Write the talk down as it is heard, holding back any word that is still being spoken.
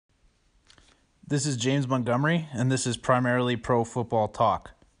This is James Montgomery, and this is primarily Pro Football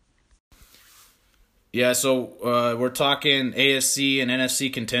Talk. Yeah, so we're talking AFC and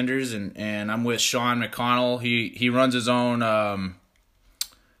NFC contenders, and I'm with Sean McConnell. He runs his own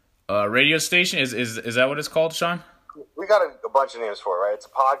radio station. Is that what it's called, Sean? We got a bunch of names for it, right? It's a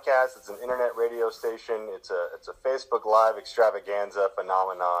podcast. It's an internet radio station. It's a Facebook Live extravaganza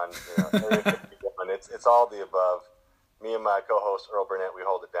phenomenon. It's all the above. Me and my co-host Earl Burnett, we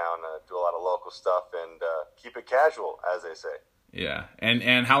hold it down, do a lot of local stuff, and keep it casual, as they say. Yeah,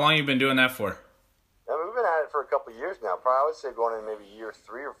 and how long you been doing that for? We've been at it for a couple of years now. Probably I would say going in maybe year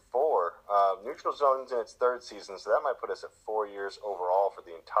 3 or 4. Neutral Zone's in its 3rd season, so that might put us at 4 years overall for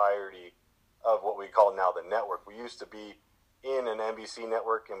the entirety of what we call now the network. We used to be in an NBC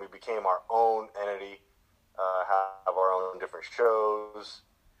network, and we became our own entity, have our own different shows,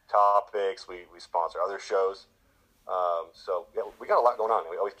 topics. We sponsor other shows. So yeah, we got a lot going on, and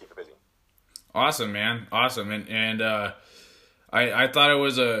we always keep it busy. Awesome, man. Awesome. And I thought it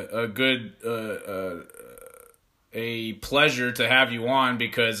was a good a pleasure to have you on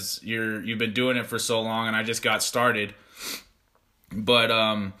because you've been doing it for so long, and I just got started. But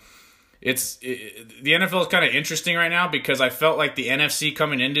the NFL is kind of interesting right now because I felt like the NFC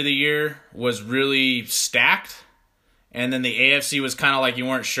coming into the year was really stacked, and then the AFC was kind of like you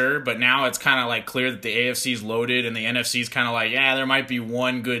weren't sure, but now it's kind of like clear that the AFC is loaded, and the NFC is kind of like, yeah, there might be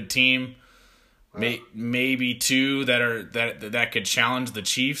one good team, maybe two that could challenge the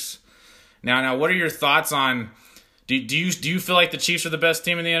Chiefs. Now, what are your thoughts on? Do you feel like the Chiefs are the best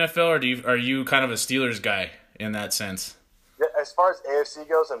team in the NFL, or are you kind of a Steelers guy in that sense? As far as AFC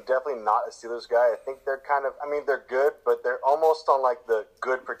goes, I'm definitely not a Steelers guy. I think they're they're good, but they're almost on like the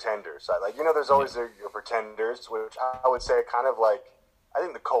good pretenders side. Like, there's always your pretenders, which I would say kind of like, I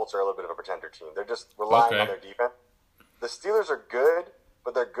think the Colts are a little bit of a pretender team. They're just relying on their defense. The Steelers are good,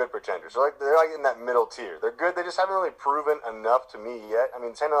 but they're good pretenders. They're like in that middle tier. They're good. They just haven't really proven enough to me yet. I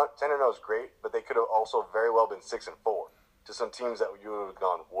mean, 10-0 is great, but they could have also very well been 6-4 to some teams that you would have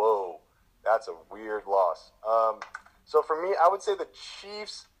gone, whoa, that's a weird loss. So for me, I would say the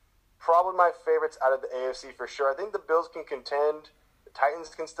Chiefs, probably my favorites out of the AFC for sure. I think the Bills can contend. The Titans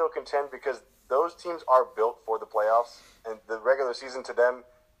can still contend because those teams are built for the playoffs. And the regular season to them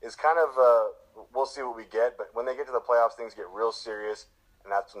is kind of, we'll see what we get. But when they get to the playoffs, things get real serious.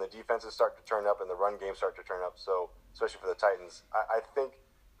 And that's when the defenses start to turn up and the run game start to turn up. So, especially for the Titans, I think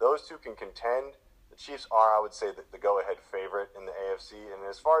those two can contend. The Chiefs are, I would say, the go-ahead favorite in the AFC. And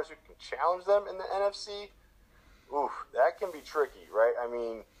as far as who can challenge them in the NFC, that can be tricky, right? I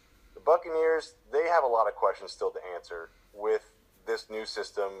mean, the Buccaneers, they have a lot of questions still to answer with this new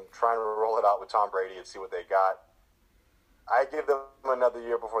system, trying to roll it out with Tom Brady and see what they got. I give them another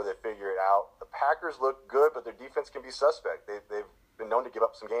year before they figure it out. The Packers look good, but their defense can be suspect. They've been known to give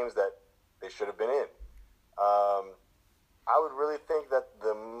up some games that they should have been in. I would really think that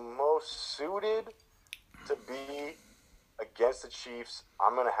the most suited to be against the Chiefs,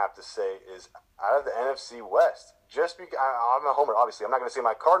 I'm going to have to say, is out of the NFC West. Just because I'm a homer, obviously. I'm not going to say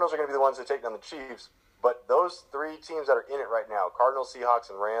my Cardinals are going to be the ones that take down the Chiefs, but those 3 teams that are in it right now, Cardinals, Seahawks,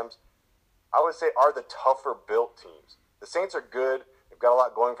 and Rams, I would say are the tougher built teams. The Saints are good. They've got a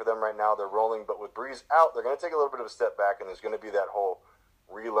lot going for them right now. They're rolling, but with Breeze out, they're going to take a little bit of a step back, and there's going to be that whole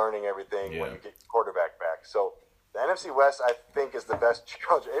relearning everything when you get your quarterback back. So the NFC West, I think, is the best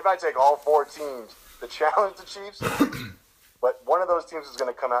challenge. If I take all 4 teams to challenge the Chiefs, but one of those teams is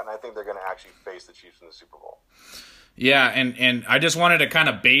going to come out, and I think they're going to actually face the Chiefs in the Super Bowl. Yeah, and I just wanted to kind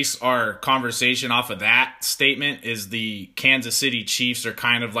of base our conversation off of that statement. Is the Kansas City Chiefs are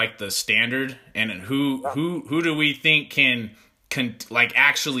kind of like the standard, and who do we think can like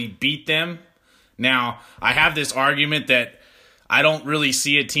actually beat them? Now, I have this argument that I don't really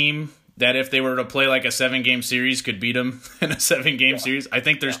see a team that if they were to play like a 7-game series could beat them in a 7-game series. I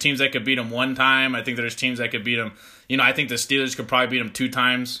think there's teams that could beat them one time. I think there's teams that could beat them. I think the Steelers could probably beat them 2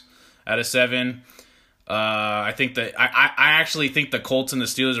 times out of 7. I think that I actually think the Colts and the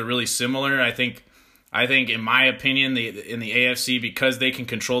Steelers are really similar. I think in my opinion, in the AFC, because they can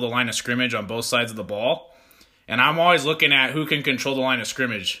control the line of scrimmage on both sides of the ball, and I'm always looking at who can control the line of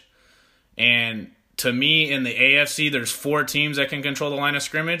scrimmage. And to me, in the AFC, there's 4 teams that can control the line of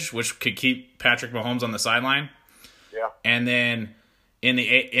scrimmage, which could keep Patrick Mahomes on the sideline. Yeah. And then in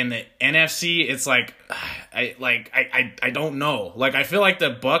the NFC, it's like I don't know. Like I feel like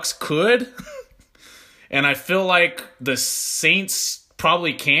the Bucs could. And I feel like the Saints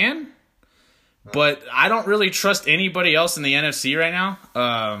probably can, but I don't really trust anybody else in the NFC right now.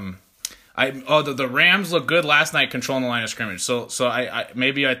 The Rams look good last night controlling the line of scrimmage. So I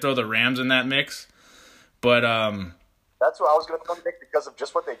maybe I throw the Rams in that mix. But That's what I was going to pick because of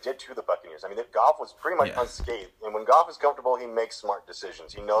just what they did to the Buccaneers. I mean, Goff was pretty much unscathed. And when Goff is comfortable, he makes smart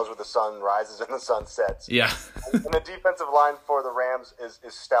decisions. He knows where the sun rises and the sun sets. Yeah. And the defensive line for the Rams is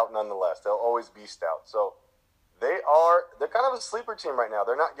stout nonetheless. They'll always be stout. So they're kind of a sleeper team right now.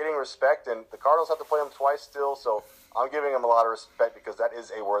 They're not getting respect, and the Cardinals have to play them twice still. So I'm giving them a lot of respect because that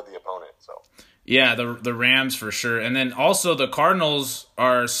is a worthy opponent. So. Yeah, the Rams for sure. And then also the Cardinals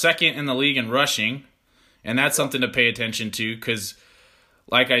are second in the league in rushing. And that's something to pay attention to because,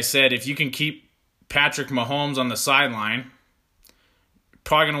 like I said, if you can keep Patrick Mahomes on the sideline,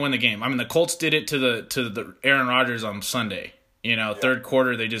 probably going to win the game. I mean, the Colts did it to the Aaron Rodgers on Sunday. Third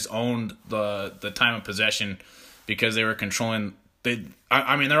quarter, they just owned the time of possession because they were controlling.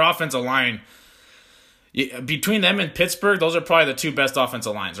 Their offensive line, between them and Pittsburgh, those are probably the two best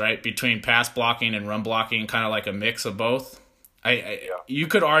offensive lines, right? Between pass blocking and run blocking, kind of like a mix of both. You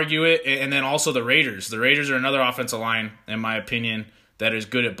could argue it, and then also the Raiders. The Raiders are another offensive line, in my opinion, that is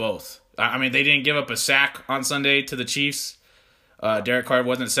good at both. I mean, they didn't give up a sack on Sunday to the Chiefs. Derek Carr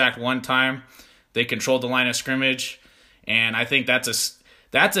wasn't sacked one time. They controlled the line of scrimmage, and I think that's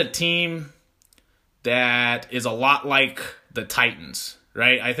a team that is a lot like the Titans,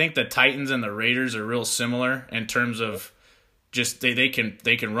 right? I think the Titans and the Raiders are real similar in terms of just they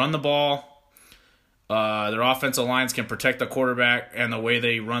can run the ball. Their offensive lines can protect the quarterback, and the way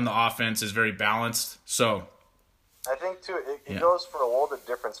they run the offense is very balanced. So, I think too, it goes for a world of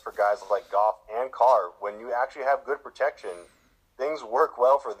difference for guys like Goff and Carr. When you actually have good protection, things work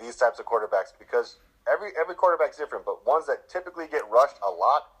well for these types of quarterbacks because every quarterback's different. But ones that typically get rushed a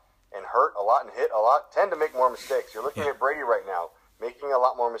lot and hurt a lot and hit a lot tend to make more mistakes. You're looking at Brady right now making a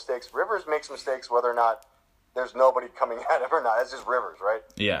lot more mistakes. Rivers makes mistakes whether or not there's nobody coming at him or not. It's just Rivers, right?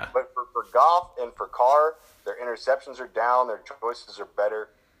 Yeah. But for Goff and for Carr, their interceptions are down, their choices are better.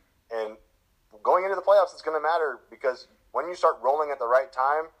 And going into the playoffs, it's going to matter because when you start rolling at the right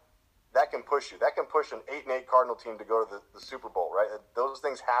time, that can push you. That can push an 8-8 Cardinal team to go to the Super Bowl, right? Those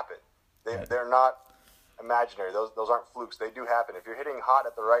things happen. They're not imaginary. Those aren't flukes. They do happen. If you're hitting hot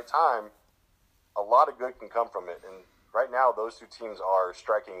at the right time, a lot of good can come from it. And right now, those two teams are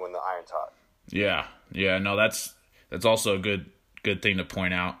striking when the iron's hot. Yeah. No, that's also a good thing to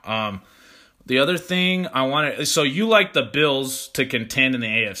point out. The other thing I want to, so you like the Bills to contend in the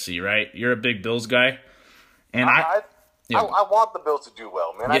AFC, right? You're a big Bills guy, and I want the Bills to do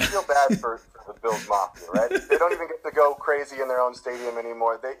well, man. I feel bad for the Bills Mafia, right? They don't even get to go crazy in their own stadium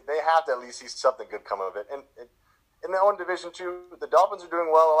anymore. They have to at least see something good come of it. And in their own division too, the Dolphins are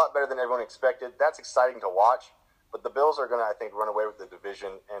doing well, a lot better than everyone expected. That's exciting to watch. But the Bills are going to, I think, run away with the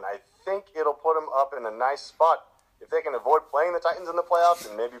division, and I think it'll put them up in a nice spot. If they can avoid playing the Titans in the playoffs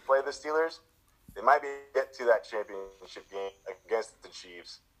and maybe play the Steelers, they might get to that championship game against the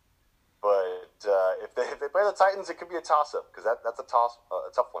Chiefs. But if they play the Titans, it could be a toss-up because that's a tough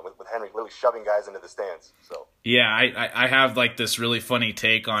one with Henry literally shoving guys into the stands. So yeah, I have like this really funny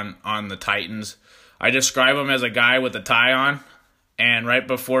take on the Titans. I describe him as a guy with a tie on, and right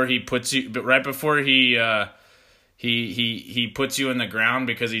before he puts you in the ground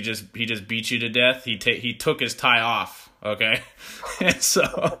because he just beat you to death. He took his tie off. Okay, and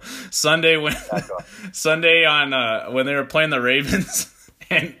so Sunday when they were playing the Ravens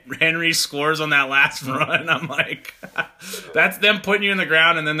and Henry scores on that last run, I'm like, that's them putting you in the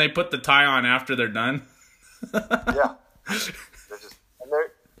ground and then they put the tie on after they're done. Yeah, and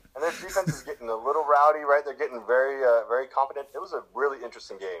their defense is getting a little rowdy, right? They're getting very very confident. It was a really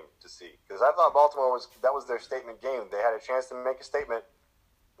interesting game to see because I thought Baltimore was their statement game. They had a chance to make a statement,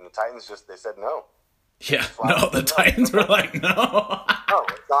 and the Titans they said no. Yeah, no, the Titans were like, no. No,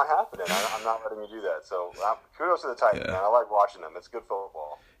 it's not happening. I'm not letting you do that. So kudos to the Titans, man. I like watching them. It's good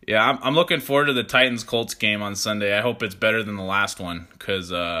football. Yeah, I'm looking forward to the Titans-Colts game on Sunday. I hope it's better than the last one because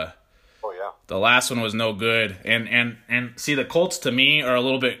the last one was no good. And see, the Colts to me are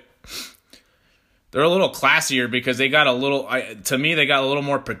they're a little classier because they got they got a little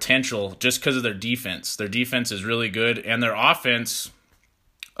more potential just because of their defense. Their defense is really good, and their offense.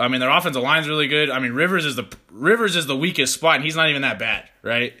 I mean, their offensive line's really good. I mean, Rivers is the weakest spot, and he's not even that bad,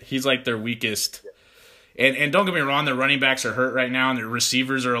 right? He's like their weakest. And don't get me wrong, their running backs are hurt right now, and their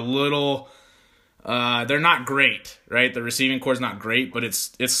receivers are a little. They're not great, right? The receiving core is not great, but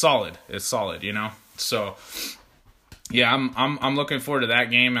it's solid. It's solid, you know. So, yeah, I'm looking forward to that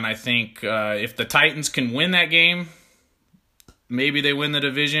game, and I think if the Titans can win that game, maybe they win the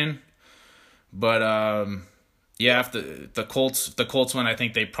division. But yeah, if the Colts win, I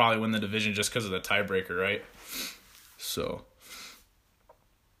think they probably win the division just because of the tiebreaker, right? So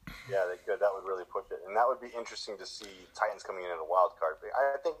Yeah, they could. That would really push it. And that would be interesting to see Titans coming in at a wild card.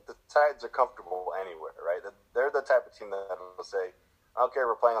 I think the Titans are comfortable anywhere, right? They're the type of team that will say, I don't care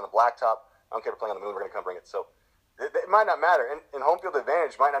if we're playing on the blacktop. I don't care if we're playing on the moon. We're going to come bring it. So it might not matter. And home field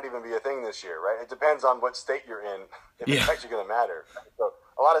advantage might not even be a thing this year, right? It depends on what state you're in if it's actually going to matter. So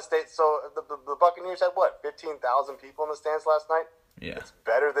a lot of states. So the Buccaneers had, 15,000 people in the stands last night? Yeah. It's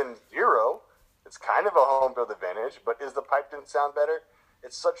better than 0. It's kind of a home field advantage, but is the pipe didn't sound better?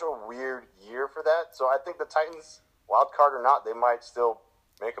 It's such a weird year for that. So I think the Titans, wild card or not, they might still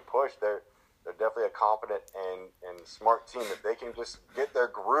make a push. They're definitely a confident and smart team that they can just get their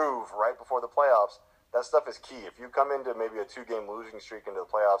groove right before the playoffs. That stuff is key. If you come into maybe a 2-game losing streak into the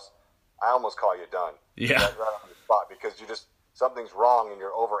playoffs, I almost call you done. Yeah. Right on the spot because something's wrong and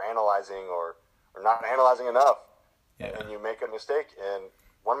you're over-analyzing or not analyzing enough. Yeah. And you make a mistake, and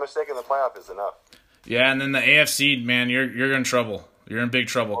one mistake in the playoff is enough. Yeah, and then the AFC, man, you're in trouble. You're in big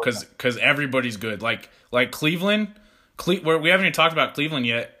trouble because everybody's good. Like Cleveland, we haven't even talked about Cleveland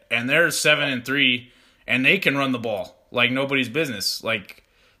yet, and they're 7-3, and they can run the ball like nobody's business. Like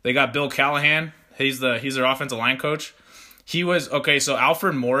they got Bill Callahan. He's their offensive line coach. He was okay. So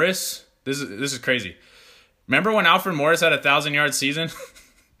Alfred Morris, this is crazy. Remember when Alfred Morris had a 1,000-yard season,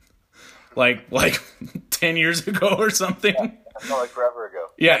 like 10 years ago or something? Yeah, that felt like forever ago.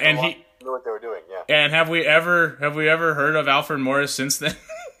 Yeah, and he knew what they were doing. Yeah. And have we ever heard of Alfred Morris since then?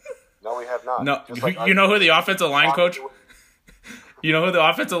 No, we have not. No, you know who the offensive line coach? You know who the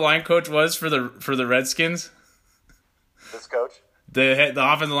offensive line coach was for the Redskins? This coach? The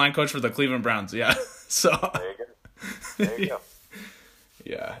offensive line coach for the Cleveland Browns. Yeah. So there you go.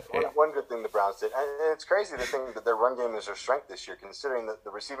 Yeah. One good thing the Browns did, and it's crazy to think that their run game is their strength this year, considering that the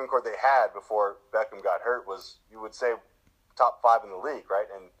receiving core they had before Beckham got hurt was, you would say, top 5 in the league, right?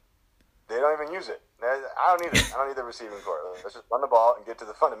 And they don't even use it. I don't need it. I don't need the receiving core. Let's just run the ball and get to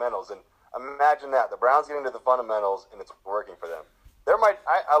the fundamentals. And imagine that. The Browns getting to the fundamentals, and it's working for them.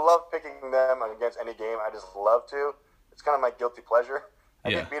 I love picking them against any game. I just love to. It's kind of my guilty pleasure.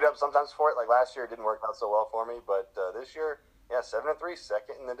 I get beat up sometimes for it. Like last year, it didn't work out so well for me. But this year, 7-3,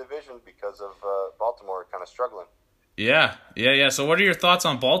 second in the division because of Baltimore kind of struggling. Yeah. So what are your thoughts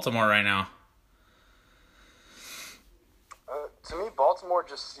on Baltimore right now? To me, Baltimore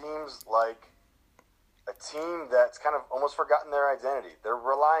just seems like a team that's kind of almost forgotten their identity. They're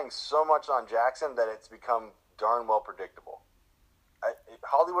relying so much on Jackson that it's become darn well predictable.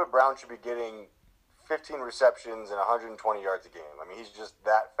 Hollywood Brown should be getting 15 receptions and 120 yards a game. I mean, he's just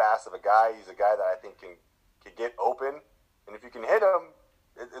that fast of a guy. He's a guy that I think can get open, and if you can hit him,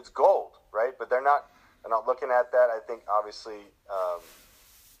 it's gold, right? But they're not looking at that. I think obviously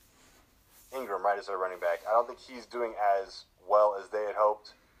Ingram, right, is their running back. I don't think he's doing as well as they had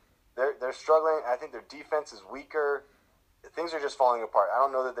hoped. They're struggling. I think their defense is weaker. Things are just falling apart. I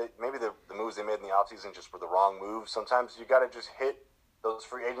don't know that maybe the moves they made in the offseason just were the wrong moves. Sometimes you got to just hit those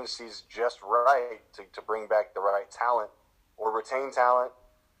free agencies just right to bring back the right talent or retain talent.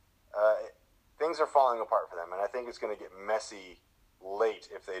 Things are falling apart for them, and I think it's going to get messy late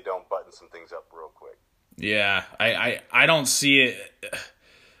if they don't button some things up real quick. Yeah, I don't see it.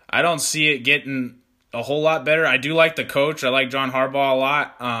 I don't see it getting a whole lot better. I do like the coach. I like John Harbaugh a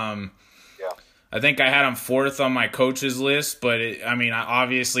lot. I think I had him 4th on my coaches list, but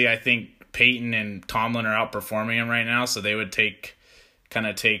obviously I think Peyton and Tomlin are outperforming him right now, so they would take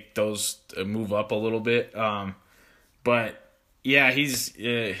those, move up a little bit. But yeah,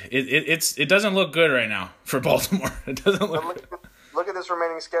 it doesn't look good right now for Baltimore. It doesn't look good. Look at this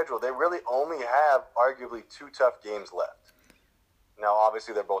remaining schedule. They really only have arguably 2 tough games left. Now,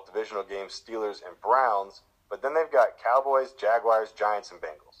 obviously, they're both divisional games, Steelers and Browns, but then they've got Cowboys, Jaguars, Giants, and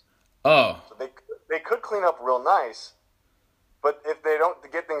Bengals. Oh. So they could clean up real nice, but if they don't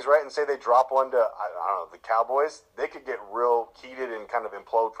get things right and say they drop one to, I don't know, the Cowboys, they could get real heated and kind of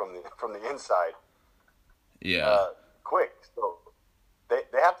implode from the inside. Yeah. Quick. So they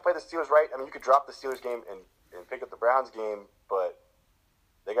have to play the Steelers right. I mean, you could drop the Steelers game and pick up the Browns game, but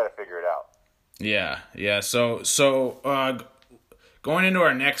they got to figure it out. Yeah. So going into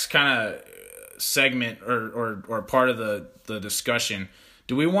our next kind of segment or part of the discussion,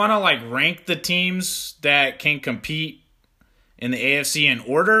 do we want to rank the teams that can compete in the AFC in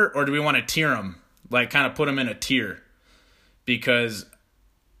order, or do we want to tier them, kind of put them in a tier? Because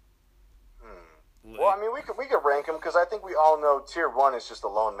well, I mean, we could rank them because I think we all know tier 1 is just a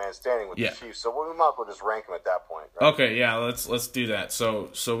lone man standing with the Chiefs, so we might as well just rank them at that point. Right? Okay, yeah, let's do that. So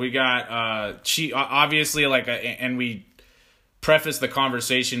we got obviously and we preface the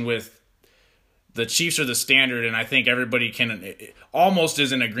conversation with the Chiefs are the standard, and I think everybody almost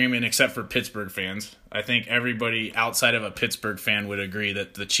is in agreement except for Pittsburgh fans. I think everybody outside of a Pittsburgh fan would agree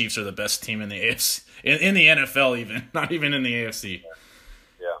that the Chiefs are the best team in the AFC, in the NFL even, not even in the AFC.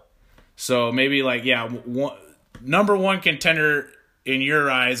 Yeah. So maybe number one contender in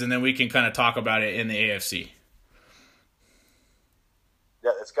your eyes, and then we can kind of talk about it in the AFC.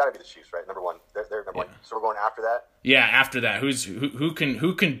 Yeah, it's got to be the Chiefs, right? Number one. They're number one. So we're going after that? Yeah, after that.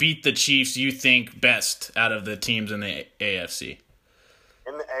 Who can beat the Chiefs, you think, best out of the teams in the AFC?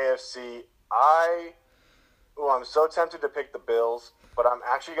 In the AFC, I'm so tempted to pick the Bills, but I'm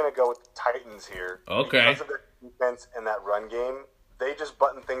actually going to go with the Titans here. Okay. Because of their defense and that run game, they just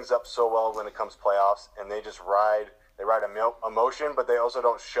button things up so well when it comes to playoffs, and they just ride emotion, but they also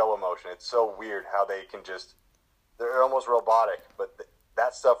don't show emotion. It's so weird how they can just – they're almost robotic, but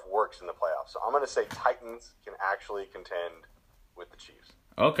that stuff works in the playoffs. So I'm going to say Titans can actually contend with the Chiefs.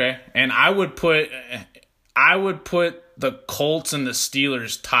 Okay. And I would put the Colts and the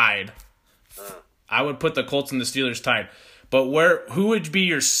Steelers tied. I would put the Colts and the Steelers tied. But who would be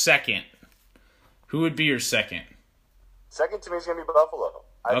your second? Second to me is going to be Buffalo.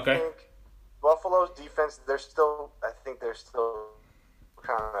 I think Buffalo's defense, they're still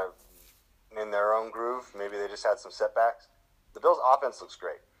kind of in their own groove. Maybe they just had some setbacks. The Bills' offense looks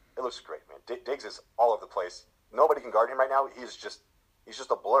great. It looks great, man. Diggs is all over the place. Nobody can guard him right now. He's just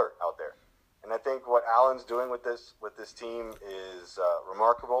a blur out there. And I think what Allen's doing with this team is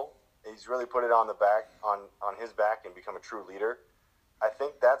remarkable. He's really put it on his back and become a true leader. I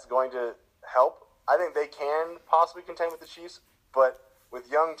think that's going to help. I think they can possibly contend with the Chiefs, but with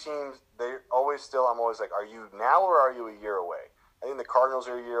young teams, I'm always like, are you now or are you a year away? I think the Cardinals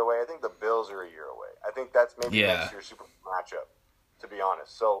are a year away. I think the Bills are a year away. I think that's maybe next year's Super Bowl matchup, to be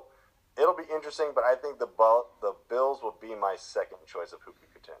honest. So it'll be interesting, but I think the Bills will be my second choice of who can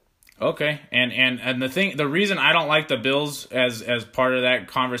contend. Okay, and the reason I don't like the Bills as part of that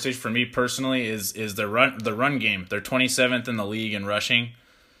conversation for me personally is the run game. They're 27th in the league in rushing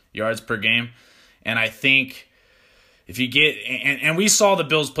yards per game, and I think if you get and we saw the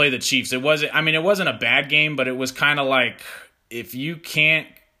Bills play the Chiefs. It wasn't a bad game, but it was kind of like if you can't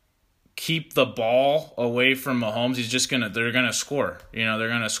keep the ball away from Mahomes, they're gonna score. They're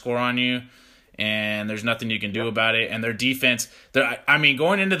gonna score on you. And there's nothing you can do about it. And their defense,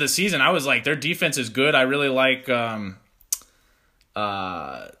 going into the season, I was like, their defense is good. I really like the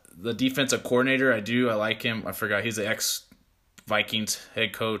defensive coordinator. I like him. I forgot. He's the ex-Vikings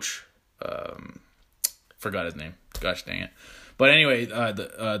head coach. Forgot his name. Gosh dang it. But anyway,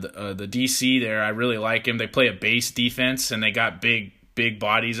 the DC there, I really like him. They play a base defense, and they got big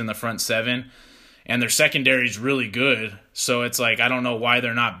bodies in the front seven. And their secondary is really good. So it's like, I don't know why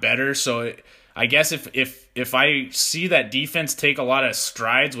they're not better. So I guess if I see that defense take a lot of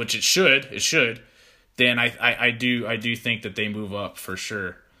strides, which it should, then I do think that they move up for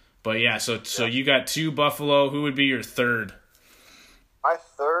sure. But yeah, so you got two Buffalo. Who would be your third? My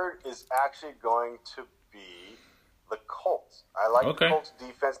third is actually going to be the Colts. I like the Colts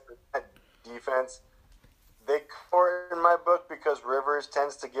defense. They score in my book because Rivers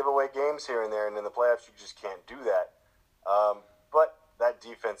tends to give away games here and there, and in the playoffs you just can't do that. But that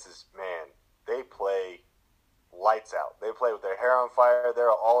defense is, man, they play lights out. They play with their hair on fire.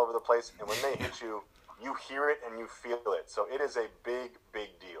 They're all over the place, and when they hit you, you hear it and you feel it. So it is a big,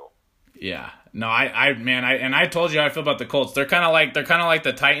 big deal. Yeah. No, I told you how I feel about the Colts. They're kind of like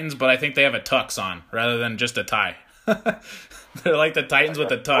the Titans, but I think they have a tux on rather than just a tie. They're like the Titans with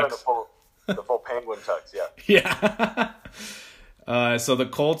the tux. The full penguin tux, yeah. Yeah. So the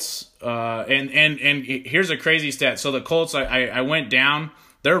Colts, and here's a crazy stat. So the Colts, I went down.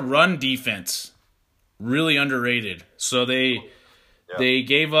 Their run defense, really underrated. So they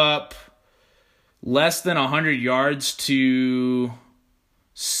gave up less than 100 yards to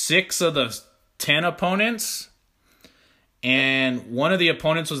 6 of the 10 opponents, and one of the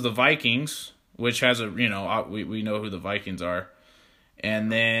opponents was the Vikings, which has we know who the Vikings are.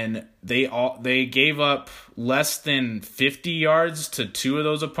 And then they gave up less than 50 yards to 2 of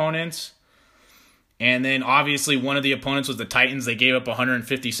those opponents. And then obviously one of the opponents was the Titans. They gave up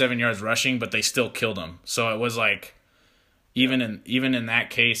 157 yards rushing, but they still killed them. So it was like even in that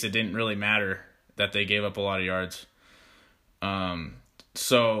case, it didn't really matter that they gave up a lot of yards.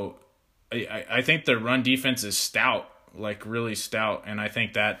 So I think their run defense is stout, like really stout, and I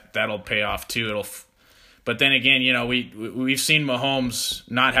think that'll pay off too. But then again, we've seen Mahomes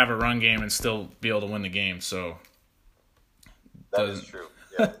not have a run game and still be able to win the game. So that is true.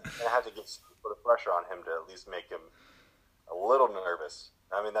 Yeah, I have to put a pressure on him to at least make him a little nervous.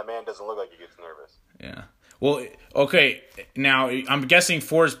 I mean, that man doesn't look like he gets nervous. Yeah. Well, okay. Now I'm guessing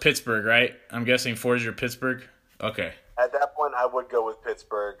 4 is Pittsburgh, right? I'm guessing 4 is your Pittsburgh. Okay. At that point, I would go with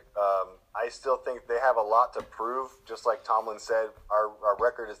Pittsburgh. I still think they have a lot to prove. Just like Tomlin said, our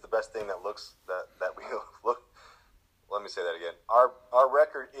record is the best thing that looks that we look. Let me say that again. Our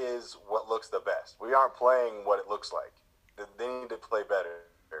record is what looks the best. We aren't playing what it looks like. They need to play better.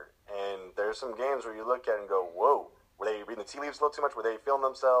 And there's some games where you look at it and go, whoa, were they reading the tea leaves a little too much? Were they feeling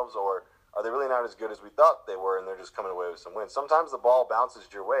themselves? Or are they really not as good as we thought they were, and they're just coming away with some wins? Sometimes the ball bounces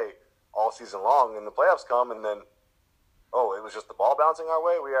your way all season long, and the playoffs come, and then, oh, it was just the ball bouncing our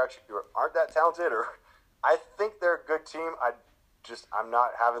way? We actually aren't that talented? Or I think they're a good team. I'm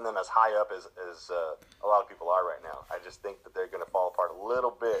not having them as high up as a lot of people are right now. I just think that they're going to fall apart a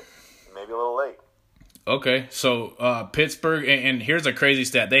little bit, maybe a little late. Okay, so Pittsburgh, and here's a crazy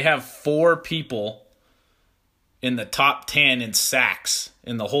stat. They have 4 people in the top 10 in sacks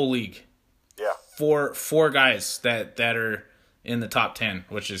in the whole league. Yeah. Four guys that are in the top 10,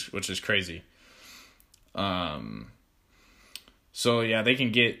 which is crazy. So yeah, they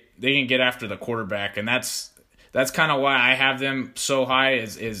can get after the quarterback, and that's kind of why I have them so high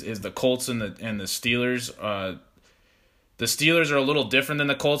is the Colts and the Steelers. The Steelers are a little different than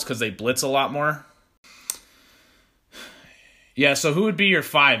the Colts because they blitz a lot more. Yeah, so who would be your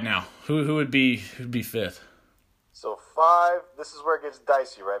 5 now? Who'd be 5th? So 5, this is where it gets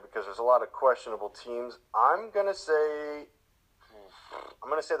dicey, right? Because there's a lot of questionable teams. I'm gonna say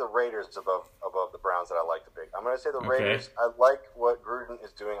the Raiders above the Browns that I like to pick. I'm gonna say the Raiders. I like what Gruden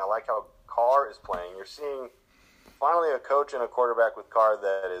is doing. I like how Carr is playing. You're seeing finally a coach and a quarterback with Carr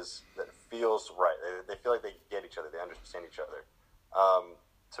that feels right. They feel like they get each other. They understand each other.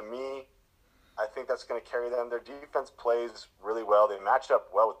 To me, I think that's going to carry them. Their defense plays really well. They match up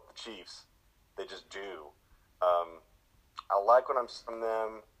well with the Chiefs. They just do. I like what I'm seeing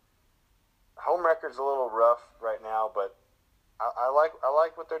them. Home record's a little rough right now, but I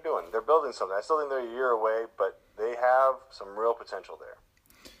like what they're doing. They're building something. I still think they're a year away, but they have some real potential there.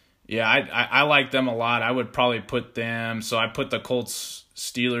 Yeah, I like them a lot. I would probably put them. So I put the Colts,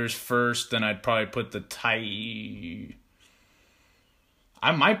 Steelers first. Then I'd probably put the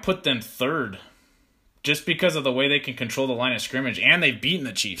I might put them 3rd, just because of the way they can control the line of scrimmage, and they've beaten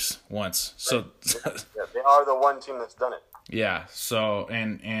the Chiefs once. So yeah, they are the one team that's done it. Yeah. So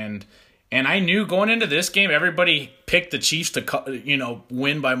and I knew going into this game, everybody picked the Chiefs to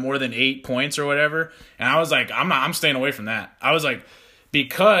win by more than 8 points or whatever, and I was like, I'm staying away from that. I was like,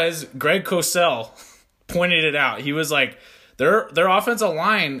 because Greg Cosell pointed it out. He was like, their offensive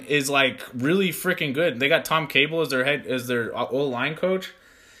line is like really freaking good. They got Tom Cable as their O-line coach.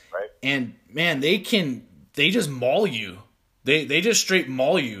 Right. And man, they just maul you. They just straight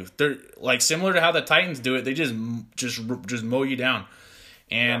maul you. They're like similar to how the Titans do it. They just mow you down.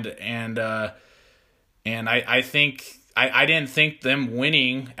 And I think I didn't think them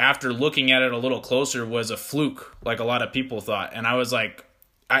winning after looking at it a little closer was a fluke like a lot of people thought. And I was like,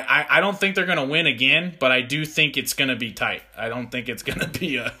 I don't think they're going to win again, but I do think it's going to be tight. I don't think it's going to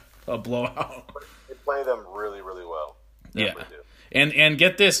be a blowout. They play them really, really well. Yeah. And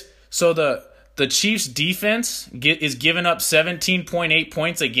get this. So the Chiefs defense is giving up 17.8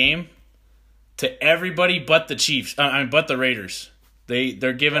 points a game to everybody but the Chiefs. But the Raiders.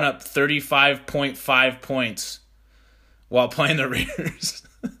 They're giving up 35.5 points while playing the Raiders.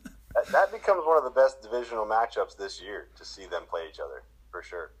 That becomes one of the best divisional matchups this year to see them play each other, for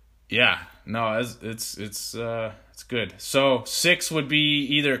sure. Yeah, no, it's good. So 6 would be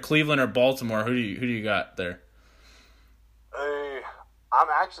either Cleveland or Baltimore. Who do you got there? I'm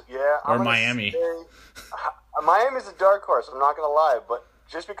actually or Miami. Miami's a dark horse. I'm not gonna lie, but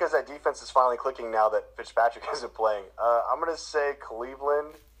just because that defense is finally clicking now that Fitzpatrick isn't playing, I'm gonna say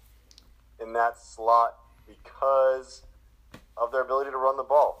Cleveland in that slot because of their ability to run the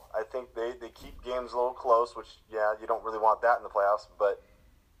ball. I think they keep games a little close, which, yeah, you don't really want that in the playoffs, but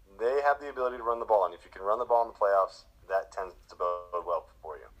they have the ability to run the ball, and if you can run the ball in the playoffs, that tends to bode well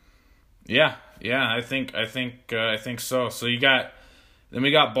for you. Yeah, I think so. So then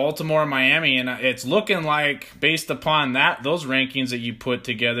we got Baltimore and Miami, and it's looking like, based upon those rankings that you put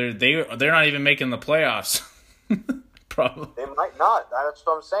together, they're not even making the playoffs. Probably. They might not. That's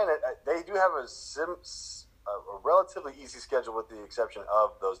what I'm saying. They do have a relatively easy schedule with the exception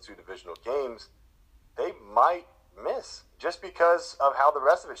of those 2 divisional games. They might miss just because of how the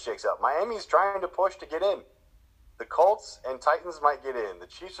rest of it shakes out. Miami's trying to push to get in. The Colts and Titans might get in. The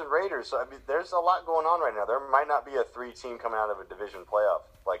Chiefs and Raiders. So, I mean, there's a lot going on right now. There might not be a 3-team coming out of a division playoff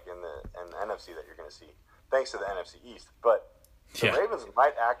like in the NFC that you're going to see, thanks to the NFC East. But the Ravens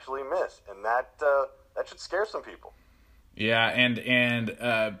might actually miss, and that should scare some people. Yeah,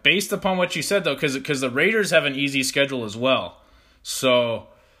 and based upon what you said though, because the Raiders have an easy schedule as well, so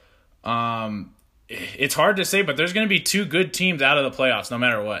it's hard to say, but there's going to be two good teams out of the playoffs no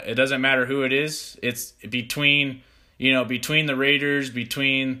matter what. It doesn't matter who it is. It's between the Raiders,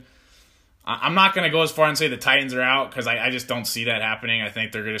 I'm not going to go as far and say the Titans are out because I just don't see that happening. I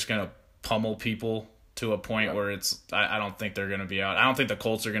think they're just going to pummel people to a point where I don't think they're going to be out. I don't think the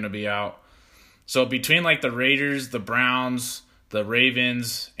Colts are going to be out. So between like the Raiders, the Browns, the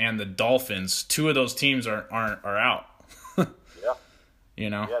Ravens, and the Dolphins, two of those teams are out. Yeah.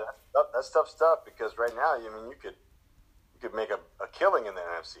 Yeah, that's tough stuff because right now, you could make a killing in the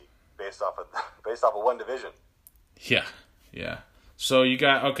NFC based off of one division. Yeah. So you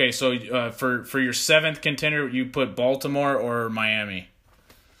got So for your seventh contender, you put Baltimore or Miami?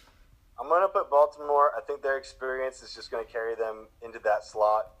 I'm gonna put Baltimore. I think their experience is just gonna carry them into that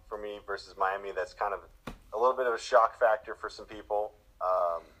slot for me versus Miami. That's kind of a little bit of a shock factor for some people.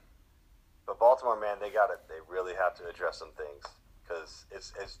 But Baltimore, man, they really have to address some things because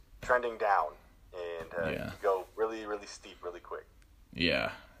it's trending down and go really, really steep really quick.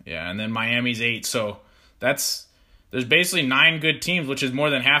 Yeah, and then Miami's 8. So there's basically 9 good teams, which is more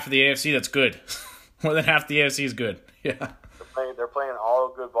than half of the AFC. That's good. More than half the AFC is good. Yeah. They're playing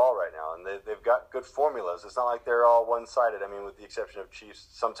all good ball right now, and they've got good formulas. It's not like they're all one-sided. I mean, with the exception of Chiefs,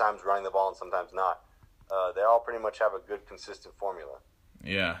 sometimes running the ball and sometimes not. They all pretty much have a good, consistent formula.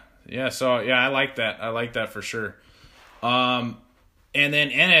 Yeah. So I like that. I like that for sure. And then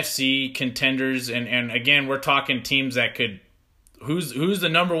NFC contenders, and again, we're talking teams that could. Who's the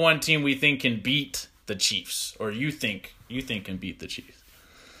number one team we think can beat the Chiefs, or you think can beat the Chiefs?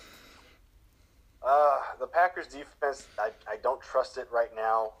 The Packers defense, I don't trust it right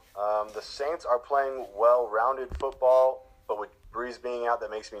now. The Saints are playing well-rounded football, but with Breeze being out, that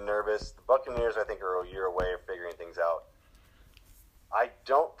makes me nervous. The Buccaneers, I think, are a year away of figuring things out. I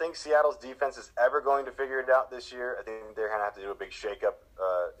don't think Seattle's defense is ever going to figure it out this year. I think they're going to have to do a big shakeup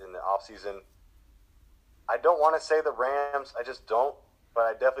in the offseason. I don't want to say the Rams. I just don't. But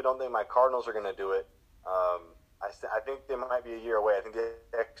I definitely don't think my Cardinals are going to do it. I think they might be a year away. I think the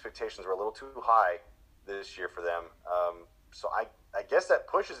expectations were a little too high this year for them. So I guess that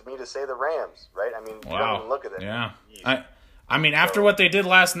pushes me to say the Rams, right? I mean, you don't even look at it. Yeah. I mean, after what they did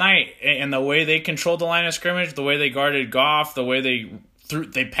last night and the way they controlled the line of scrimmage, the way they guarded Goff, the way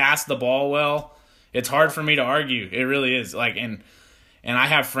they passed the ball well, it's hard for me to argue. It really is. Like, and I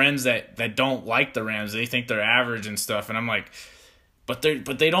have friends that don't like the Rams. They think they're average and stuff, and I'm like, but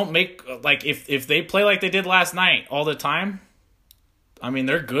they don't make, like, if they play like they did last night all the time, I mean,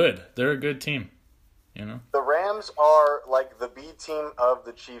 they're good. They're a good team. The Rams are like the B team of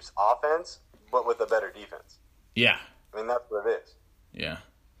the Chiefs offense, but with a better defense. Yeah. I mean, that's what it is. Yeah.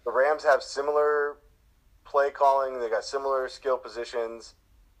 The Rams have similar play calling. They got similar skill positions.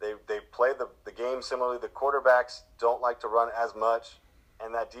 They play the game similarly. The quarterbacks don't like to run as much,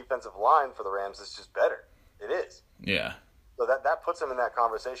 and that defensive line for the Rams is just better. It is. Yeah. So that puts them in that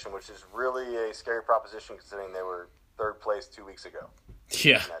conversation, which is really a scary proposition considering they were third place 2 weeks ago.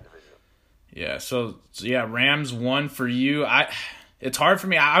 Yeah. In that division. Yeah. So Rams 1 for you. It's hard for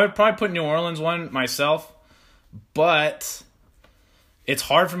me. I would probably put New Orleans 1 myself. But it's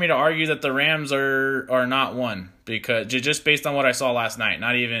hard for me to argue that the Rams are not 1 because just based on what I saw last night,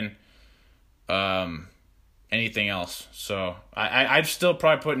 not even anything else. So I'd still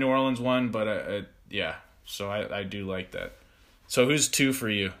probably put New Orleans 1, but yeah. So I do like that. So who's 2 for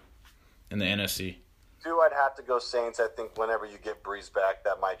you in the NFC? 2, I'd have to go Saints. I think whenever you get Breeze back,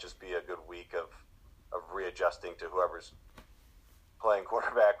 that might just be a good week of readjusting to whoever's playing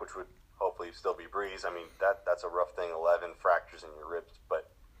quarterback, which would hopefully still be Breeze. I mean, that's a rough thing, 11 fractures in your ribs. But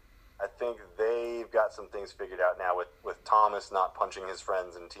I think they've got some things figured out now with Thomas not punching his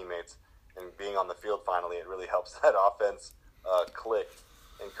friends and teammates and being on the field finally. It really helps that offense click.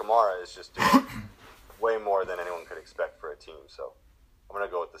 And Kamara is just doing way more than anyone could expect for a team. So I'm going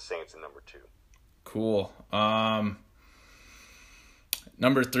to go with the Saints in number 2. Cool.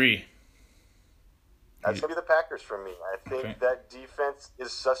 Number 3. That's going to be the Packers for me. I think that defense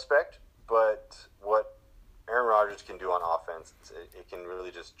is suspect, but what Aaron Rodgers can do on offense, it can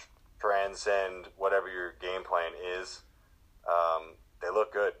really just transcend whatever your game plan is. They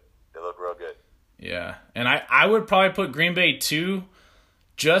look good. They look real good. Yeah, and I would probably put Green Bay 2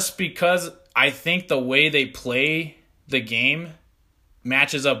 just because I think the way they play the game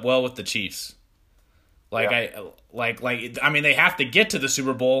matches up well with the Chiefs. I mean, they have to get to the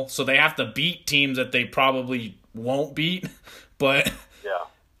Super Bowl, so they have to beat teams that they probably won't beat. But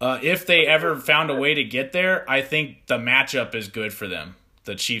if they ever found a way to get there, I think the matchup is good for them,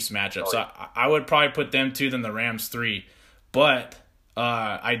 the Chiefs matchup. So I would probably put them 2, then the Rams 3. But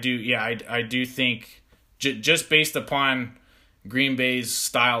I do think just based upon Green Bay's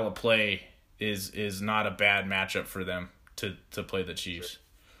style of play is not a bad matchup for them to play the Chiefs.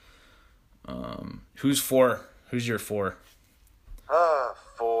 Who's four? Who's your four?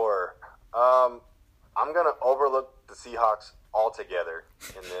 Four. I'm gonna overlook the Seahawks altogether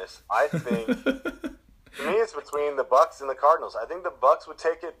in this. I think to me it's between the Bucs and the Cardinals. I think the Bucs would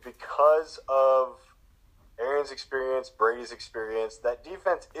take it because of Aaron's experience, Brady's experience. That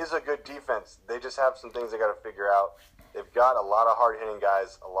defense is a good defense. They just have some things they got to figure out. They've got a lot of hard-hitting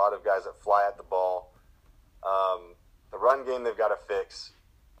guys, a lot of guys that fly at the ball. The run game they've got to fix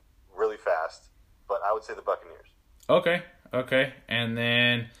really fast. But I would say the Buccaneers. Okay. And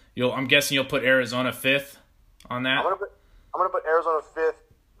then I'm guessing you'll put Arizona fifth on that? I'm gonna put Arizona fifth.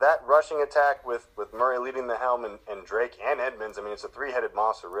 That rushing attack with Murray leading the helm and Drake and Edmonds, I mean, it's a three-headed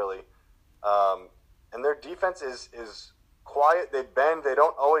monster, really. And their defense is quiet. They bend. They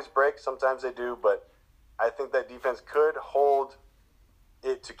don't always break. Sometimes they do. But I think that defense could hold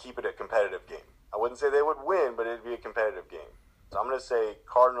it to keep it a competitive game. I wouldn't say they would win, but it would be a competitive game. So I'm going to say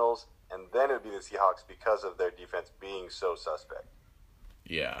Cardinals, and then it would be the Seahawks because of their defense being so suspect.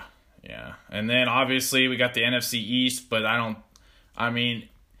 Yeah. And then, obviously, we got the NFC East, but I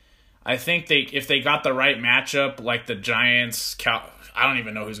think if they got the right matchup, like the Giants, I don't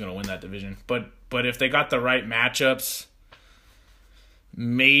even know who's going to win that division. But if they got the right matchups,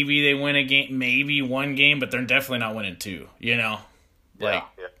 maybe they win a game, maybe one game, but they're definitely not winning two, Yeah,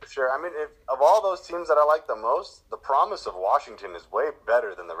 for sure. I mean, of all those teams that I like the most, the promise of Washington is way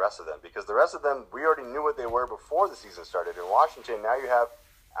better than the rest of them because the rest of them, we already knew what they were before the season started. In Washington, now you have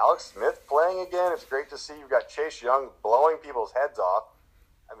Alex Smith playing again. It's great to see. You've got Chase Young blowing people's heads off.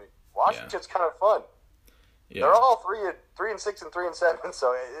 I mean, Washington's kind of fun. Yeah. They're all 3-6 and 3-7,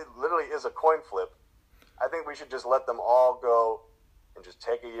 so it literally is a coin flip. I think we should just let them all go and just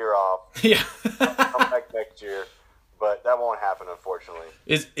take a year off. Yeah. Come back next year. But that won't happen, unfortunately.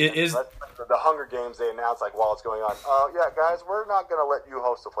 Is the Hunger Games they announced while it's going on? Yeah, guys, we're not going to let you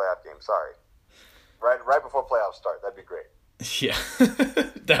host a playoff game. Sorry. Right before playoffs start. That'd be great. Yeah,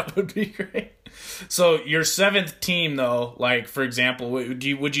 that would be great. So your seventh team, though, for example, would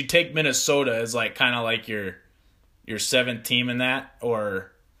you take Minnesota as kind of your seventh team in that,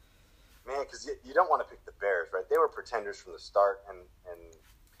 or? Man, because you don't want to pick the Bears, right? They were pretenders from the start, and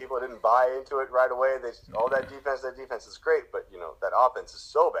people didn't buy into it right away. That defense is great, but that offense is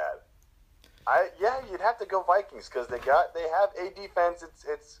so bad. You'd have to go Vikings because they have a defense.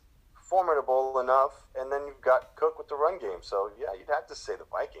 It's formidable enough, and then you've got Cook with the run game. So yeah, you'd have to say the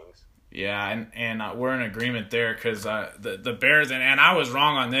Vikings. Yeah, and we're in agreement there because the Bears, and I was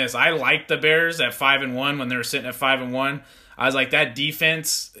wrong on this. I liked the Bears at 5-1 when they were sitting at 5-1. I was like, that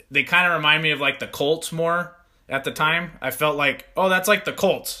defense, they kind of remind me of the Colts more at the time. I felt that's like the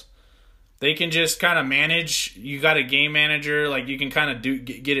Colts. They can just kind of manage. You got a game manager, you can kind of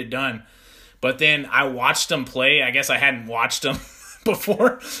get it done. But then I watched them play. I guess I hadn't watched them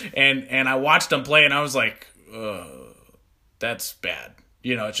before, and I watched them play, and I was like, that's bad.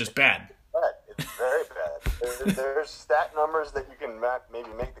 It's just bad. It's very bad. There's stat numbers that you can maybe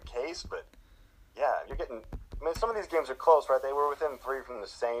make the case, but yeah, you're getting. I mean, some of these games are close, right? They were within 3 from the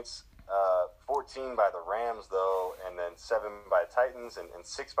Saints, 14 by the Rams, though, and then 7 by the Titans, and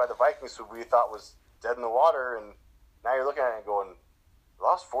 6 by the Vikings, who we thought was dead in the water. And now you're looking at it and going,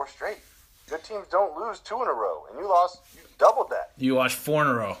 lost 4 straight. Good teams don't lose 2 in a row, and you doubled that. You lost 4 in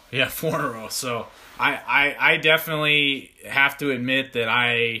a row. Yeah, 4 in a row. So I definitely have to admit that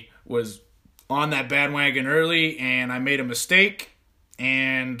I was on that bandwagon early, and I made a mistake,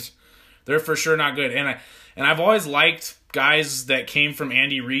 and they're for sure not good. And I've always liked guys that came from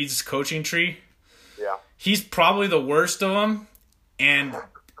Andy Reid's coaching tree. Yeah. He's probably the worst of them, and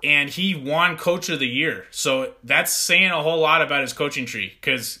he won Coach of the Year. So that's saying a whole lot about his coaching tree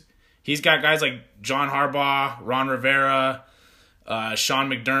because he's got guys like John Harbaugh, Ron Rivera, Sean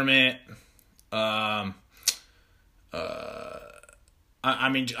McDermott. I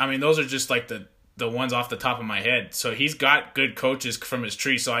mean, those are just the ones off the top of my head. So he's got good coaches from his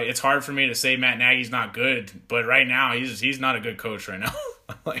tree. So it's hard for me to say Matt Nagy's not good, but right now he's not a good coach right now.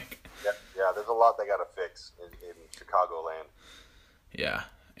 Yeah, there's a lot they got to fix in Chicagoland. Yeah,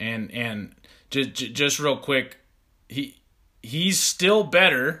 and just real quick, he's still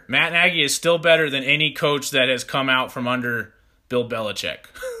better. Matt Nagy is still better than any coach that has come out from under Bill Belichick.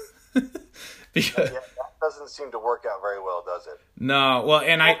 That doesn't seem to work out very well, does it? No, well,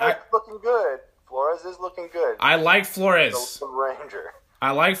 and I looking good. Flores is looking good. I like Flores. The Ranger.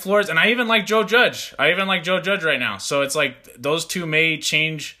 I like Flores, and I even like Joe Judge. Right now. So it's those two may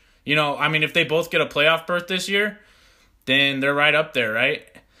change. If they both get a playoff berth this year, then they're right up there, right?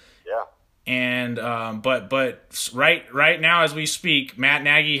 Yeah. And but right now as we speak, Matt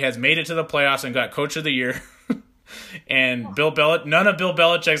Nagy has made it to the playoffs and got Coach of the Year. And none of Bill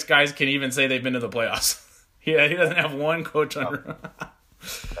Belichick's guys can even say they've been to the playoffs. He doesn't have one coach under.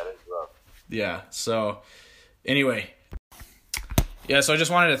 That is rough. Yeah. So anyway. Yeah, so I just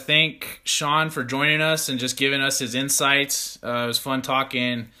wanted to thank Sean for joining us and just giving us his insights. It was fun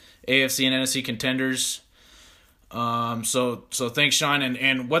talking AFC and NFC contenders. So thanks, Sean.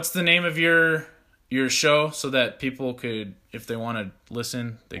 And what's the name of your show so that people could, if they want to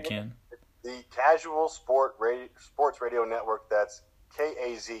listen, they can? The Kazual Sports Radio Network. That's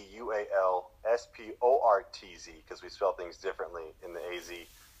KAZUALSPORTZ, because we spell things differently in the AZ.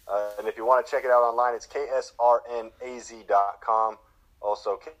 And if you want to check it out online, it's ksrnaz.com.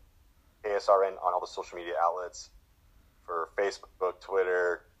 Also, KSRN on all the social media outlets for Facebook,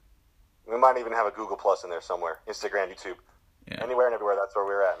 Twitter. We might even have a Google Plus in there somewhere. Instagram, YouTube. Yeah. Anywhere and everywhere, that's where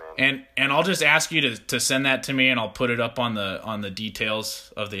we're at, man. And I'll just ask you to send that to me, and I'll put it up on the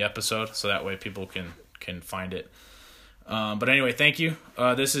details of the episode, so that way people can find it. But anyway, thank you.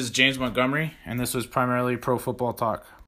 This is James Montgomery, and this was Primarily Pro Football Talk.